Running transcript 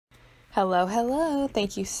Hello.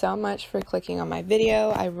 Thank you so much for clicking on my video.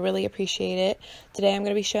 I really appreciate it. Today I'm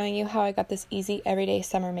going to be showing you how I got this easy everyday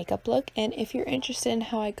summer makeup look, and if you're interested in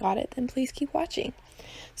how I got it, then please keep watching.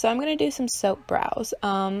 So I'm going to do some soap brows.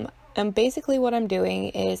 And basically what I'm doing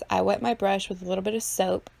is I wet my brush with a little bit of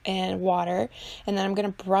soap and water, and then I'm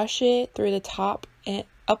going to brush it through the top and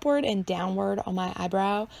upward and downward on my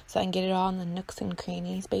eyebrow so I can get it all in the nooks and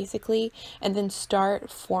crannies basically, and then start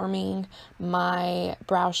forming my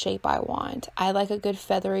brow shape I want. I like a good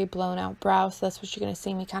feathery blown out brow, so that's what you're going to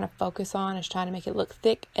see me kind of focus on, is trying to make it look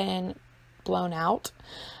thick and blown out.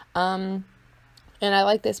 And I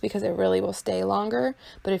like this because it really will stay longer,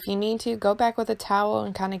 but if you need to, go back with a towel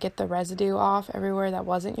and kind of get the residue off everywhere that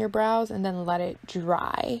wasn't your brows, and then let it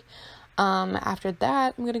dry. After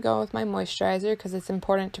that, I'm going to go with my moisturizer because it's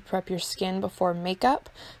important to prep your skin before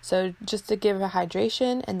makeup. So just to give a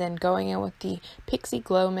hydration, and then going in with the Pixie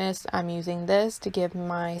Glow Mist. I'm using this to give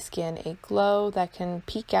my skin a glow that can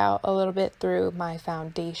peek out a little bit through my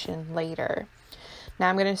foundation later. Now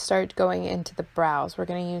I'm going to start going into the brows. We're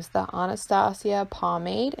going to use the Anastasia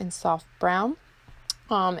Pomade in Soft Brown.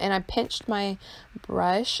 And I pinched my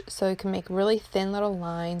brush so it can make really thin little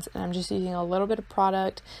lines, and I'm just using a little bit of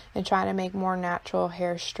product and trying to make more natural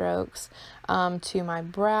hair strokes to my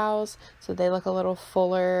brows so they look a little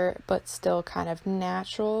fuller but still kind of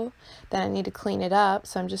natural. Then I need to clean it up,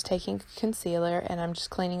 so I'm just taking concealer and I'm just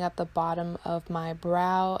cleaning up the bottom of my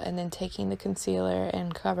brow, and then taking the concealer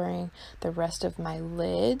and covering the rest of my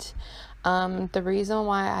lid. The reason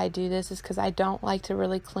why I do this is because I don't like to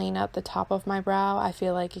really clean up the top of my brow. I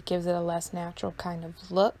feel like it gives it a less natural kind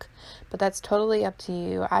of look, but that's totally up to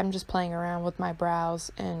you. I'm just playing around with my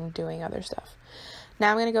brows and doing other stuff. Now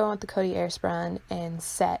I'm going to go in with the Coty Airspun and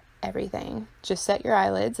set everything. Just set your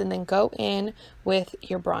eyelids and then go in with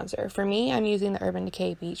your bronzer. For me, I'm using the Urban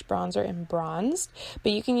Decay Beach Bronzer in Bronzed,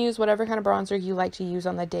 but you can use whatever kind of bronzer you like to use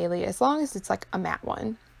on the daily, as long as it's like a matte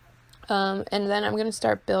one. And then I'm going to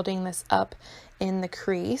start building this up in the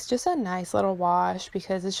crease, just a nice little wash,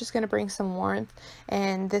 because it's just going to bring some warmth,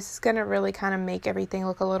 and this is going to really kind of make everything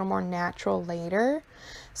look a little more natural later.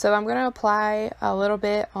 So I'm going to apply a little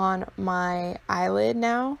bit on my eyelid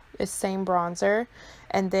now. It's same bronzer,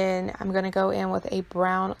 and then I'm going to go in with a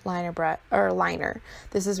brown liner.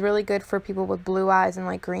 This is really good for people with blue eyes and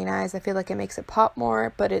like green eyes. I feel like it makes it pop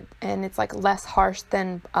more, but it's like less harsh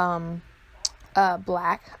than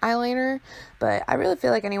black eyeliner, but I really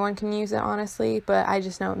feel like anyone can use it, honestly, but I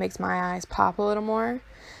just know it makes my eyes pop a little more.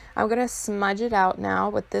 I'm gonna smudge it out now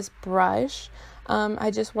with this brush. I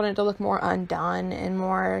just wanted to look more undone and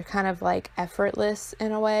more kind of like effortless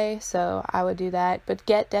in a way, so I would do that, but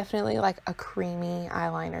get definitely like a creamy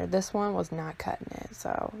eyeliner. This one was not cutting it,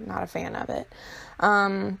 so not a fan of it.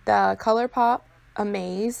 The Colourpop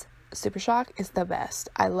Amaze Super Shock is the best.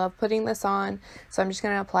 I love putting this on, so I'm just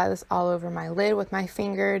going to apply this all over my lid with my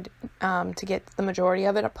finger to get the majority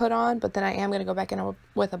of it put on, but then I am going to go back in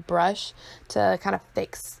with a brush to kind of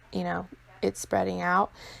fix, it spreading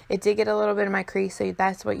out. It did get a little bit of my crease, so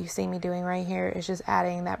that's what you see me doing right here, is just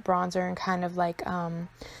adding that bronzer and kind of like kind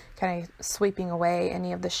of sweeping away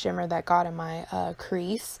any of the shimmer that got in my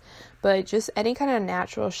crease. But just any kind of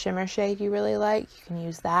natural shimmer shade you really like, you can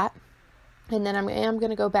use that. And then I am going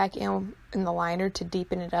to go back in the liner to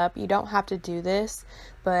deepen it up. You don't have to do this,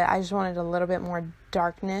 but I just wanted a little bit more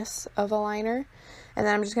darkness of a liner. And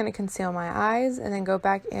then I'm just going to conceal my eyes and then go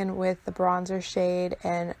back in with the bronzer shade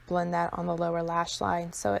and blend that on the lower lash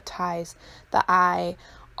line so it ties the eye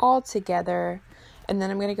all together. And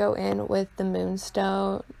then I'm going to go in with the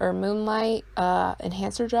Moonstone or Moonlight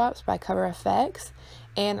Enhancer Drops by Cover FX.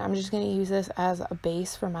 And I'm just going to use this as a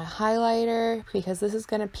base for my highlighter because this is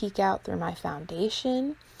going to peek out through my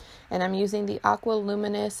foundation. And I'm using the Aqua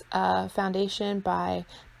Luminous foundation by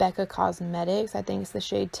Becca Cosmetics. I think it's the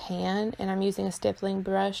shade Tan. And I'm using a stippling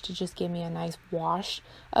brush to just give me a nice wash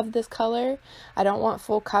of this color. I don't want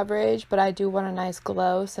full coverage, but I do want a nice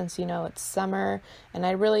glow since, it's summer. And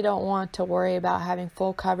I really don't want to worry about having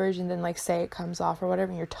full coverage and then, like, say it comes off or whatever,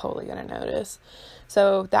 and you're totally going to notice.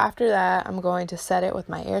 So after that, I'm going to set it with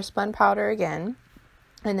my Airspun powder again.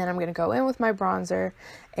 And then I'm going to go in with my bronzer,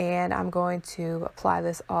 and I'm going to apply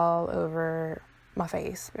this all over my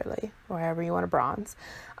face, really, wherever you want to bronze.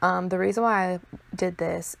 The reason why I did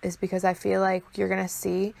this is because I feel like you're going to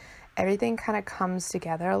see everything kind of comes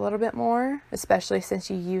together a little bit more, especially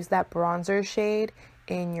since you use that bronzer shade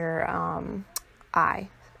in your eye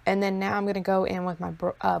And then now I'm going to go in with my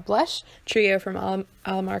blush trio from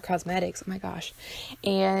Alamar Cosmetics. Oh my gosh.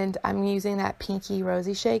 And I'm using that pinky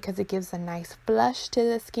rosy shade because it gives a nice blush to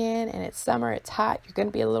the skin. And it's summer, it's hot, you're going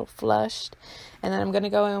to be a little flushed. And then I'm going to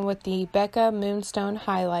go in with the Becca Moonstone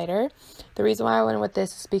highlighter. The reason why I went with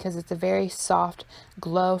this is because it's a very soft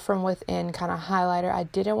glow from within kind of highlighter. I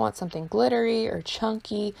didn't want something glittery or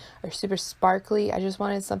chunky or super sparkly. I just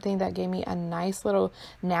wanted something that gave me a nice little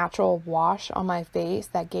natural wash on my face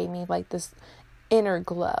that gave me like this inner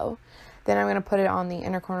glow. Then I'm going to put it on the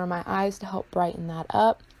inner corner of my eyes to help brighten that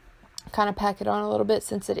up. Kind of pack it on a little bit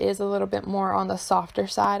since it is a little bit more on the softer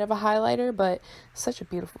side of a highlighter, but such a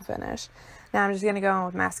beautiful finish. Now I'm just going to go in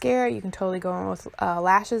with mascara. You can totally go in with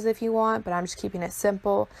lashes if you want, but I'm just keeping it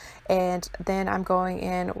simple. And then I'm going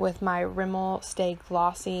in with my Rimmel Stay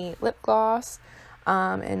Glossy lip gloss,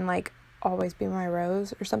 and like Always Be My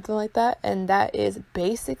Rose or something like that. And that is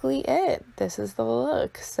basically it. This is the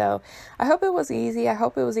look. So I hope it was easy. I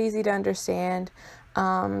hope it was easy to understand.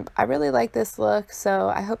 I really like this look, so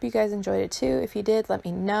I hope you guys enjoyed it too. If you did, let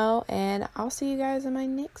me know, and I'll see you guys in my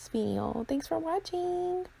next video. Thanks for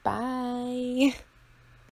watching. Bye.